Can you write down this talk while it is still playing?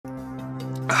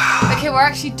Okay, we're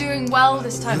actually doing well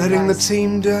this time, Letting the guys.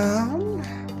 team down?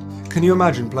 Can you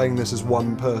imagine playing this as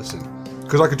one person?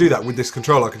 Because I could do that with this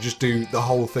controller. I could just do the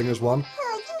whole thing as one.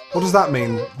 What does that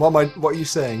mean? What are you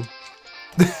saying?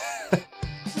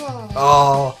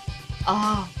 Oh.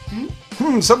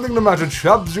 Something the matter,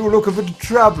 Chubbs. You look a bit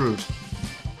troubled.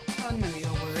 Oh no,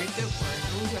 you're worried. Don't worry.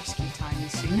 We'll rescue Tiny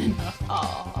soon enough.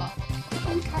 Oh.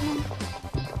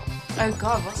 Oh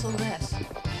god, what's all this?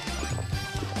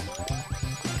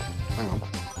 Hang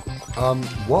on.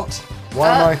 What? Why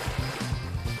am I...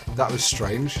 That was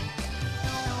strange.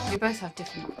 We both have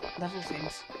different level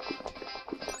things.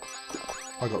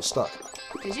 I got stuck.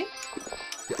 Did you?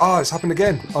 Oh, it's happened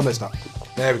again. Oh, no, it's not.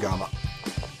 There we go, I'm up.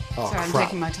 Oh, Sorry, I'm crap.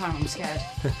 taking my time, I'm scared.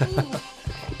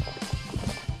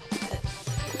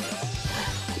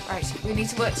 Right, we need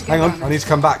to work together. Hang on, I need to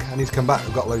come back.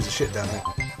 I've got loads of shit down here.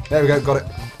 There we go, got it.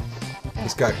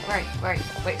 Let's go. Right,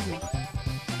 wait for me.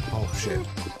 Oh, shit.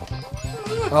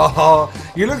 Oh,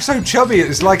 you look so chubby.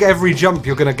 It's like every jump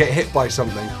you're going to get hit by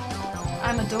something.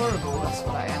 I'm adorable, that's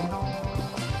what I am.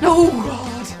 Oh,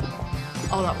 God!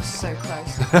 Oh, that was so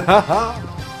close.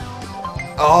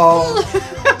 Oh.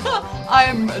 I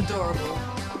am adorable.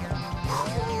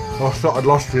 Oh, I thought I'd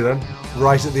lost you then.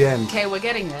 Right at the end. Okay, we're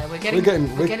getting there. We're We're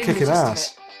getting kicking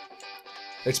ass.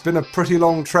 It's been a pretty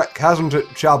long trek, hasn't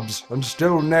it, Chubbs? And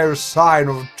still no sign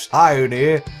of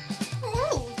Tiny.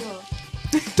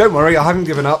 Don't worry, I haven't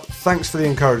given up. Thanks for the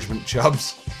encouragement,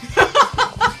 Chubbs.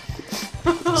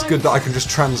 It's good that I can just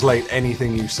translate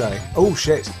anything you say. Oh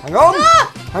shit! Hang on!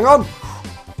 Ah! Hang on!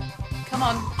 Come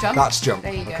on, jump. That's jump.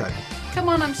 There you go. Okay. Come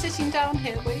on, I'm sitting down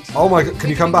here waiting. Oh my god! Can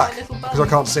you come back? Wiggling my little Because I bum.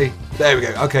 can't see. There we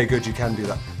go. Okay, good. You can do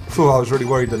that. Phew, I was really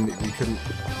worried then that you couldn't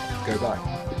go back.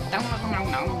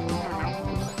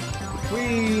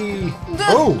 Whee!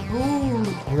 Oh!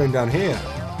 I'm going down here.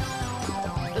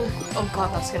 Oh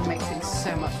god, that's going to make things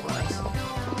so much worse.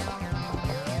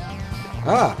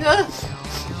 Ah!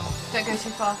 Don't go too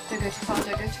far, don't go too far,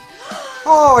 don't go too...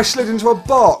 Oh, I slid into a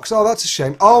box. Oh, that's a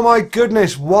shame. Oh my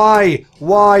goodness, why?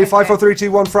 Why? Okay. 5, 4, 3,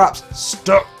 2, 1, fraps.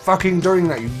 Stop fucking doing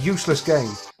that, you useless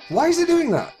game. Why is it doing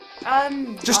that?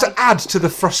 Just to add to the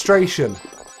frustration.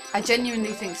 I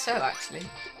genuinely think so, actually.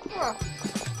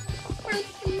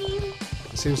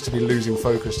 It seems to be losing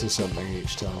focus to something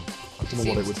each time. I don't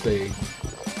know what it would be.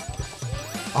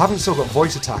 I haven't still got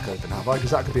voice attack open, have I?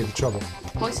 Because that could be the trouble.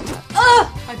 Voice attack. Ah!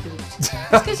 I moved. It's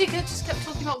because you just kept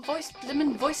talking about voice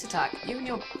attack. You and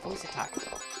your voice attack.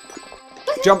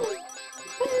 Jump!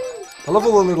 I love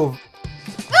all the little...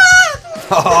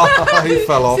 He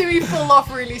fell off. So we fall off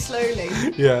really slowly.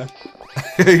 Yeah.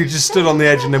 You just stood on the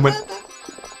edge and then went...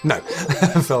 No.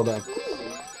 Fell down.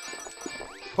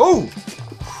 Oh!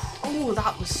 Oh,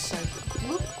 that was so...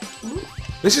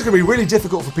 This is going to be really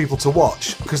difficult for people to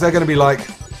watch, because they're going to be like,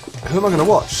 who am I going to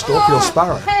watch? Storp or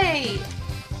Sparrow? Hey!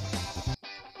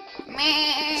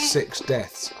 6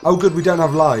 deaths. Oh good, we don't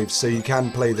have lives, so you can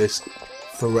play this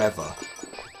forever.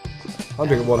 I'm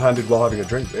doing it one-handed while having a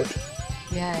drink, bitch.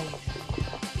 Yay.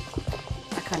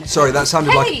 I kind of... Sorry, that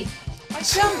sounded Hey! I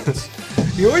jumped!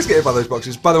 You always get hit by those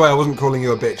boxes. By the way, I wasn't calling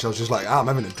you a bitch, I was just like, I'm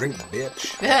having a drink,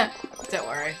 bitch. Don't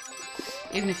worry.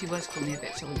 Even if you were to call me a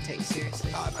bitch, I wouldn't take you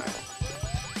seriously. I know.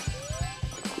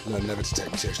 Learn never to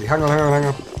take me seriously. Hang on.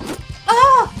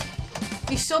 Ah!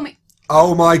 You saw me...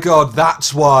 Oh my god,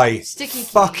 that's why. Sticky keys.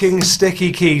 Fucking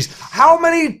sticky keys. How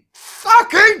many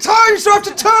fucking times do I have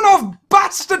to turn off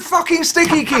bastard fucking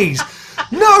sticky keys?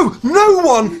 No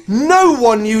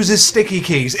one uses sticky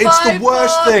keys. It's 5, the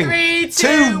worst 4, thing. 3,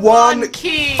 2, 1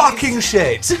 keys. Fucking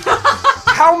shit.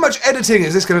 How much editing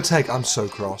is this going to take? I'm so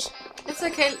cross. It's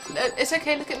okay. It's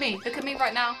okay. Look at me. Look at me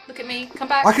right now. Look at me. Come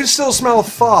back. I can still smell a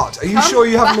fart. Are you sure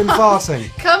you haven't been farting?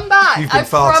 Come back. You've been I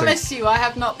farting. promise you, I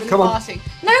have not been Come on. farting.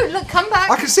 No, look. Come back.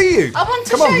 I can see you. I want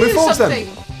to Come show on, move you forwards something.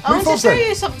 then. I want to show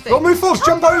you something. Well, move forwards.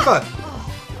 Jump over.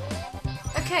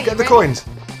 Okay. Get the ready? coins.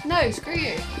 No, screw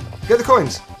you. Get the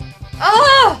coins.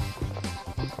 Ah!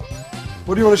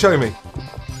 What do you want to show me?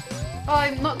 Oh,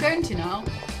 I'm not going to now.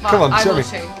 Well, Come on, I show will me.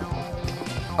 show you.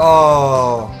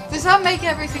 Oh. Does that make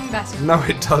everything better? No,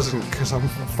 it doesn't, because I'm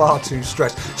far too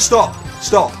stressed. Stop!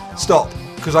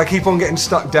 Because I keep on getting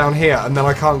stuck down here, and then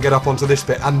I can't get up onto this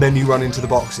bit, and then you run into the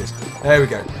boxes. There we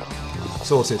go.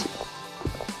 Sorted.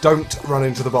 Don't run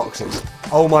into the boxes.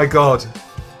 Oh my god.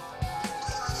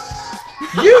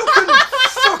 You can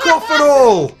fuck off at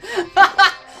all!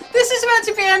 This is meant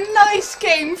to be a nice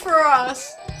game for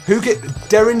us. Who get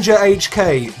Derringer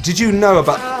HK? Did you know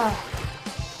about...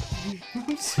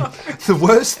 I'm sorry. The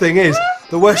worst thing is,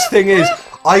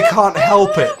 I can't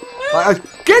help it.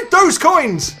 Get those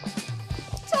coins!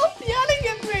 Stop yelling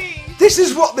at me. This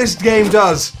is what this game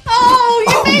does. Oh,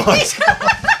 you made my me.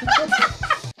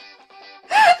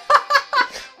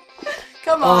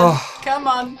 Come on, come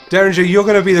on. Derringer, you're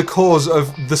going to be the cause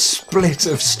of the split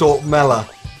of StorpMella.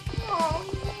 Oh.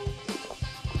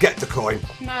 Get the coin.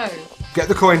 No. Get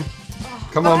the coin.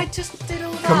 Come But on. I just did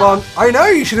all that. Come on. I know,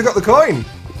 you should have got the coin.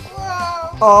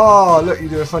 Oh, look, you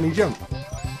do a funny jump.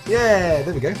 Yeah,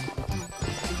 there we go.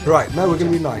 Right, now we're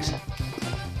going to be nice.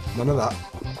 None of that.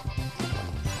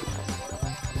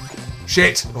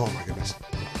 Shit! Oh my goodness.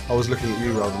 I was looking at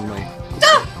you rather than me.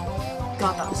 Ah!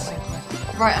 God, that was so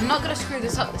close. Right, I'm not going to screw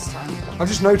this up this time. I've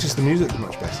just noticed the music's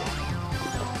much better.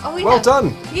 Oh, yeah. Well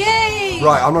done! Yay!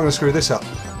 Right, I'm not going to screw this up.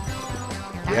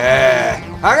 Yeah!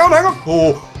 Hang on, hang on!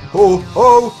 Oh, oh,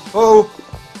 oh, oh,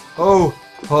 oh,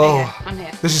 oh. I'm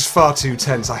here. This is far too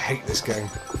tense. I hate this game.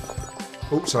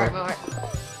 Oh, sorry. Right.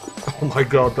 Oh my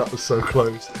god, that was so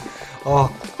close. Oh.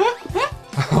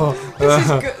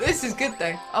 This is good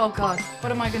though. Oh god,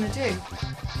 what am I gonna do?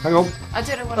 Hang on. I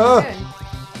don't know what I'm doing.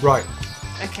 Right.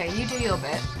 Okay, you do your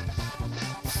bit.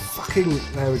 Fucking.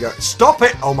 There we go. Stop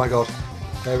it! Oh my god.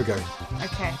 There we go.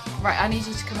 Okay. Right, I need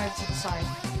you to come over to the side.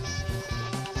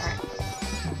 Right.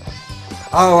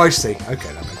 Oh, I see.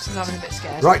 Okay, that makes Because I'm sense. a bit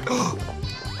scared. Right.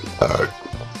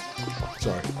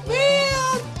 Sorry.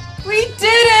 We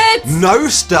did it! No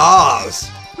stars!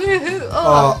 Woohoo!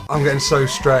 Oh, I'm getting so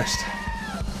stressed.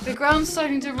 The ground's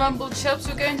starting to rumble, Chubbs.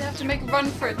 We're going to have to make a run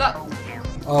for it. That.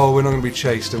 Oh, we're not going to be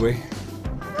chased, are we?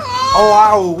 Oh,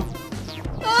 ow!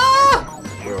 Ah!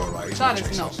 We're alright. he's That not is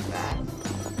chasing not us. fair.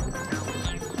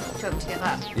 Do you want me to get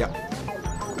that? Yep.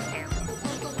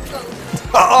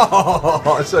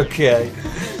 Oh, it's okay.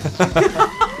 Do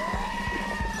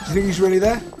you think he's really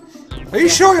there? Are you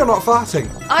sure you're not farting?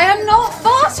 I am not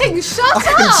farting! Shut I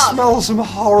can up! smell some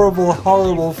horrible,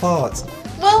 horrible farts.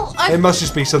 Well, It must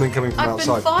just be something coming from I've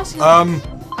outside. been farting.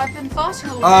 I've been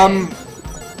farting all day.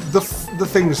 The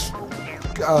things,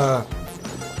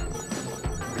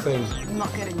 thing. I'm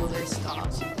not getting all those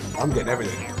stars. I'm getting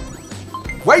everything.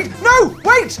 Wait, no,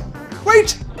 wait,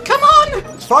 wait. Come on!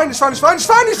 It's fine, it's fine, it's fine, it's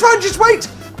fine, it's fine. Just wait.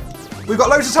 We've got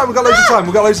loads of time. We've got loads of time.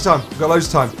 We've got loads of time. We've got loads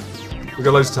of time. We've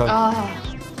got loads of time. Ah.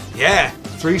 Yeah,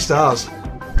 3 stars.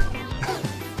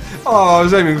 Oh, I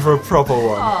was aiming for a proper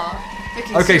one. Ah.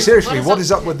 Okay, seriously, what is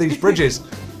up with these bridges?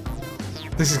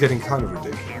 This is getting kind of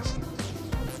ridiculous.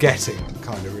 Getting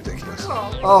kind of ridiculous.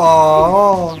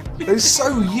 Oh, it's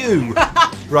so you.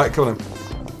 Right, come on.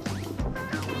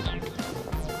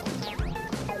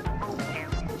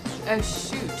 Oh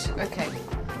shoot. Okay.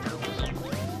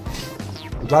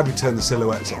 I'm glad we turned the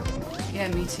silhouettes on. Yeah,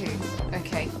 me too.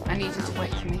 Okay, I need you to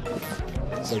wait for me.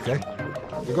 It's okay.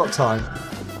 We've got time.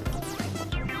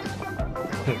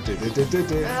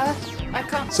 I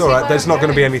can't. It's alright, there's not going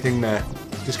to be anything there.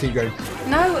 Just keep going.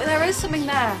 No, there is something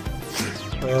there.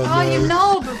 Oh, Oh, you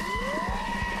knob!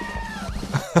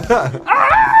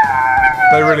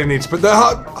 They really need to put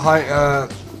the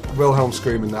Wilhelm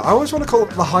scream in there. I always want to call it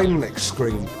the Heimlich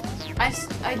scream. I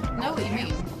know what you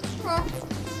mean.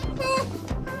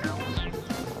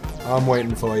 I'm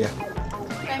waiting for you.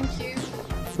 Thank you.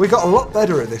 We got a lot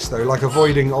better at this though, like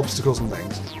avoiding obstacles and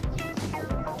things.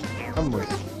 Haven't we?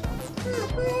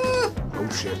 Oh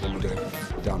shit, what are we doing?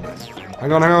 Down there.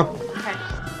 Hang on, hang on. Okay,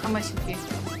 I'm waiting for you.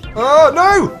 Oh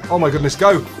no! Oh my goodness,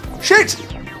 go! Shit!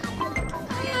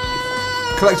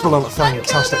 Collectible on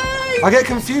fantastic. I get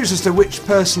confused as to which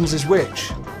person's is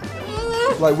which.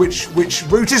 Like which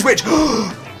route is which.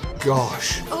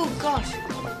 Gosh. Oh gosh.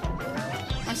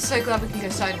 I'm so glad we can go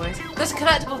sideways. There's a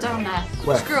collectible down there.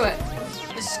 Where? Screw it.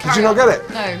 Let's Did carry you not on. get it?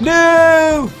 No.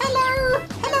 No! Hello!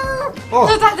 Hello! Oh.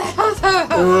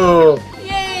 Oh.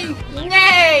 Yay!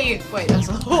 Nay! Wait, that's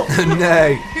a hawk.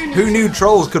 Nay. Who knew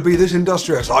trolls could be this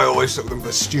industrious? I always took them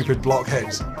for stupid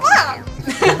blockheads. What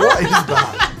is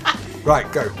that? Right,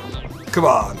 go. Come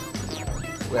on.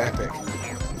 We're epic.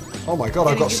 Oh my god,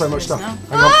 I've got so much stuff.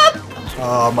 Hang on.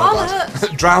 Oh my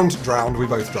bad. Drowned. We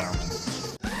both drowned.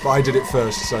 But I did it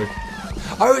first, so.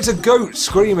 Oh, it's a goat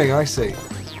screaming, I see.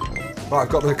 Right, I've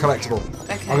got the collectible.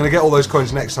 Okay. I'm going to get all those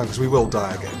coins next time because we will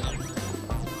die again.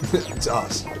 It's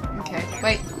us. Okay.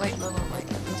 Wait. I'm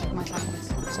taking my time with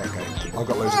this. It's okay. I've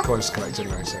got loads of coins to collect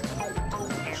anyway, so.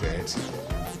 Shit.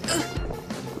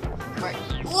 Right.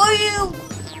 Will you?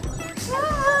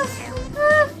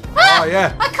 Oh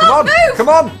yeah. I can't move! Come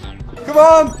on! Come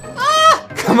on! Ah!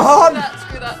 Come on!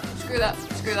 Screw that.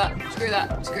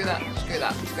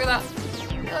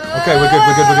 Okay, we're good.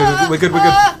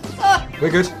 We're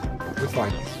good. We're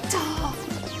fine.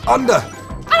 Under!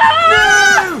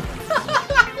 No!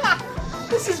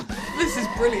 This is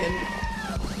brilliant.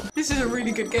 This is a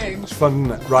really good game. It's fun,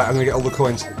 isn't it? Right, I'm gonna get all the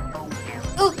coins.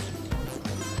 Oh.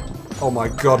 Oh my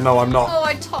god, no, I'm not. Oh,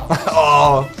 I topped.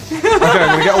 Oh. Okay, I'm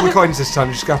gonna get all the coins this time.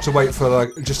 You just have to wait for like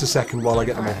just a second while I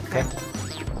get them all. Okay.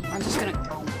 I'm just gonna.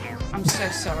 I'm so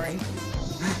sorry.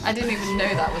 I didn't even know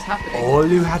that was happening. All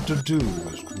you had to do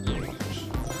was wait.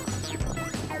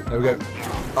 There we go.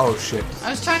 Oh shit. I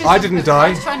was trying to. I didn't die. I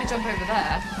was trying to jump over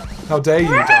there. How dare you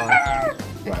die?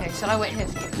 Okay, shall I wait here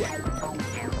for you? Yeah.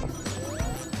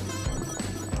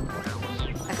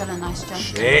 I got a nice jump.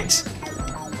 Shit.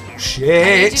 I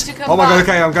Shit. need you to come Oh my god, back.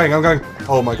 okay, I'm going.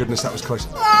 Oh my goodness, that was close.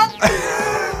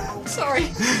 Sorry.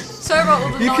 Sorry about all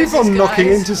the You noises, keep on knocking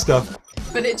guys. into stuff.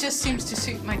 But it just seems to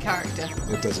suit my character.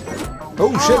 It does a bit.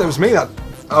 Oh shit, that was me that.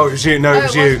 Oh, it was you. No, it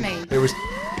was you. me. It was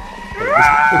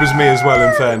me as well,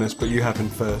 in fairness, but you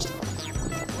happened first.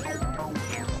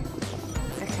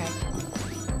 Okay.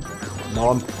 Come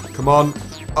on. Come on.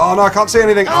 Oh no, I can't see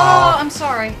anything. Oh, Ah. I'm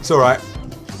sorry. It's alright.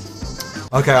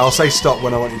 Okay, I'll say stop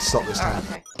when I want you to stop this time.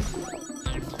 Alright, okay.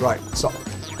 Right, stop.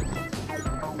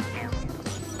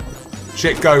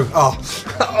 Shit, go. Oh.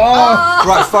 Oh.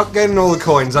 Right, fuck getting all the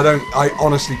coins. I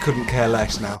honestly couldn't care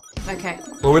less now. Okay.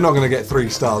 Well, we're not going to get 3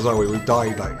 stars, are we? We've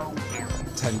died like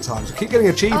 10 times. We keep getting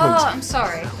achievements. Oh, I'm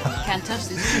sorry. Can't touch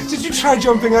this. Did you try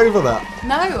jumping over that?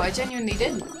 No, I genuinely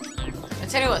didn't. I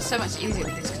tell you what, it's so much easier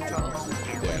with these controls.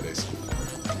 Yeah, it is.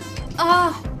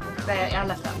 Ah! There, I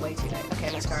left that way too late. Okay,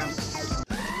 let's go around.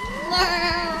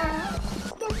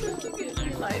 Stop looking at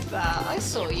me like that. I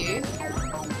saw you.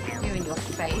 You in your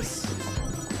face.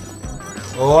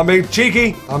 Oh, I'm being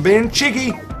cheeky. I'm being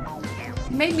cheeky.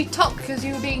 You made me top because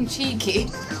you were being cheeky.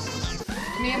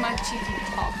 Me and my cheeky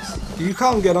tops. You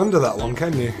can't get under that one,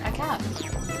 can you? I can.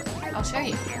 I'll show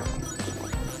you.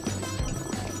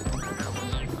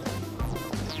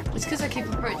 It's because I keep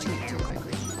approaching it too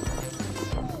quickly.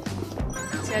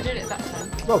 See, I did it that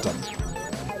time. Well done.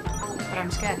 But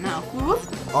I'm scared now.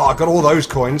 Oh, I got all those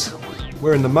coins.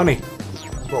 We're in the money.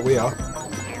 That's what we are.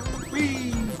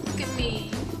 Whee! Look at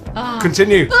me. Ah.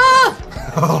 Continue. Ah!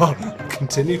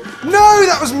 Continue. No,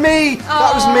 that was me.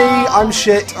 That was me. I'm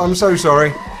shit. I'm so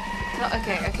sorry. Oh,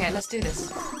 okay, let's do this.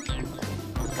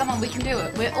 Come on, we can do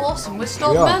it. We're awesome. We're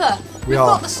StorpMella. We've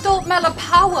got the StorpMella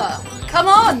power. Come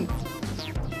on.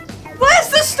 Where's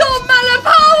the StorpMella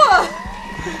power?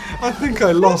 I think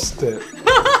I lost it.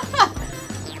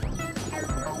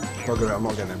 Bugger it, I'm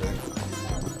not getting everything.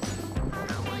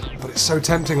 But it's so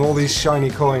tempting, all these shiny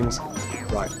coins.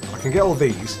 Right, I can get all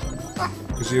these.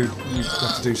 Because you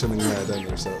have to do something there, don't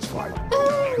you? So that's fine.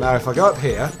 Now, if I go up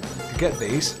here, I can get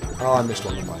these. Oh, I missed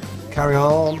one of mine. Carry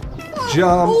on.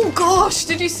 Jump. Oh gosh,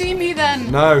 did you see me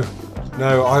then? No.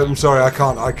 No, I'm sorry, I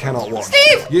cannot watch.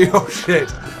 Steve! You, oh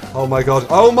shit. Oh my god.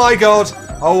 Oh my god.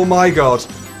 Oh my god.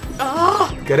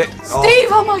 Ah! Get it? Steve,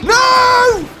 oh my No!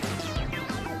 god.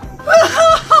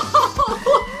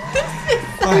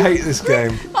 I hate this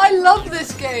game. I love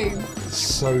this game. It's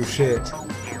so shit.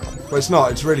 Well, it's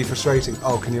not. It's really frustrating.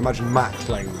 Oh, can you imagine Matt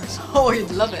playing this? Oh,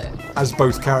 you'd love it. As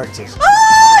both characters.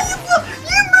 Ah!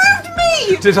 You moved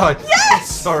me! Did I? Yes!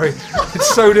 Sorry.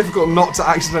 It's so difficult not to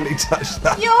accidentally touch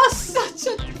that. You're such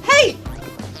a... Hey!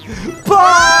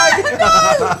 Bye!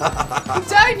 No!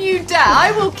 Don't you dare!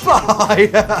 I will kill Bye!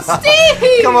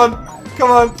 Steve! Come on!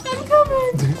 Come on! I'm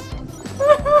coming!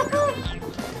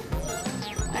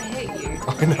 I hate you.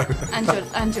 I know.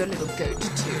 And your little goat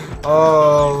too.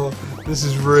 Oh, this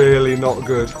is really not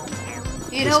good.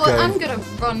 You This know what? game. I'm gonna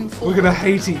run forward. We're gonna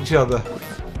hate each other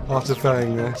after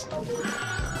playing this.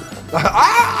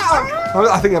 Ah!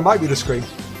 I think that might be the screen.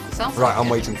 Sounds Right, like I'm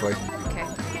it. waiting for you. Okay.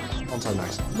 On so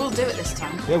nice. We'll do it this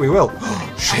time. Yeah, we will.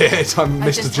 Shit, I I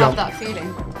missed a just jump. have that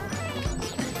feeling.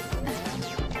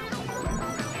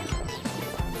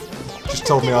 Just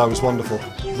told me I was wonderful.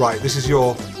 Right, this is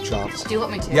your chance. Do you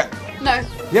want me to? Yeah. No.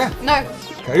 Yeah. No.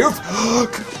 Okay, you're...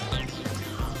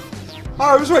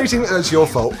 I was waiting. That's your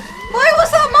fault. Why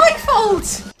was that my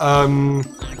fault?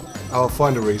 I'll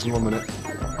find a reason. 1 minute.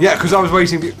 Yeah, because I was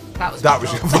waiting for you. That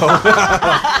was your fault.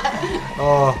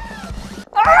 Oh.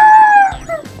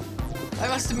 I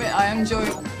must admit, I enjoy...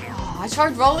 Oh, I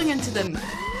tried rolling into them.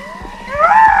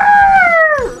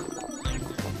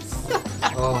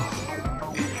 Oh.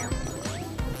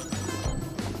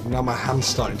 Now my hand's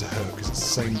starting to hurt because it's the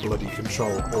same bloody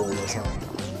control all the time.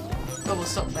 But we'll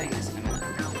stop playing this in a minute.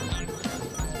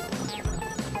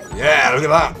 Yeah, look at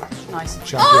that. Nice.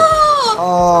 Champion.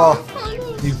 Oh!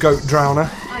 Oh, you goat drowner.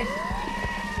 I...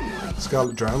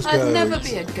 Scarlet drowns I'd goats. never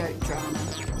be a goat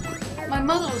drowner. My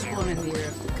mother was born in the year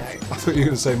of the goat. I thought you were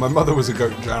going to say my mother was a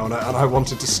goat drowner and I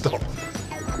wanted to stop.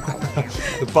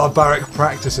 The barbaric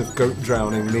practice of goat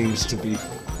drowning needs to be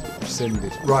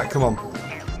rescinded. Right, come on.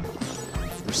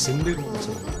 Rescinded?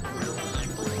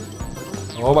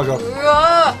 Oh my god.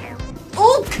 Ah!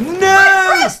 Oh,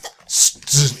 No!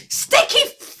 Sticky.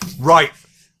 Right.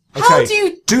 Okay. How do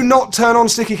you... Do not turn on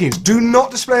sticky keys. Do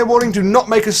not display a warning. Do not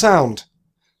make a sound.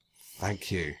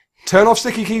 Thank you. Turn off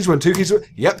sticky keys when 2 keys are...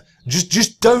 Yep.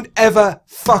 Just don't ever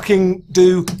fucking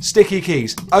do sticky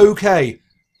keys. Okay.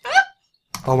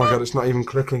 Oh my god, it's not even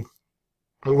clicking.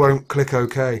 It won't click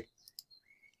okay.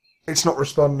 It's not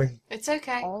responding. It's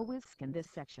okay. Always in this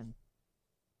section.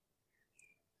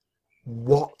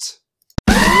 What